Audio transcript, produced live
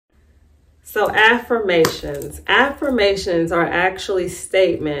So affirmations. Affirmations are actually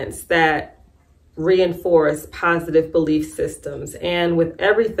statements that reinforce positive belief systems. And with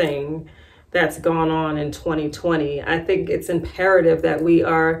everything that's gone on in 2020, I think it's imperative that we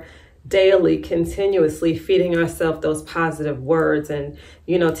are daily, continuously feeding ourselves those positive words and,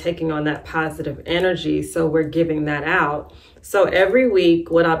 taking on that positive energy. So we're giving that out. So every week,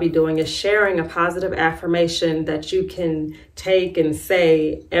 what I'll be doing is sharing a positive affirmation that you can take and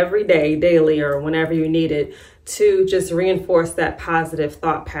say every day, daily, or whenever you need it to just reinforce that positive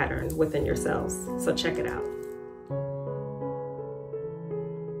thought pattern within yourselves. So check it out.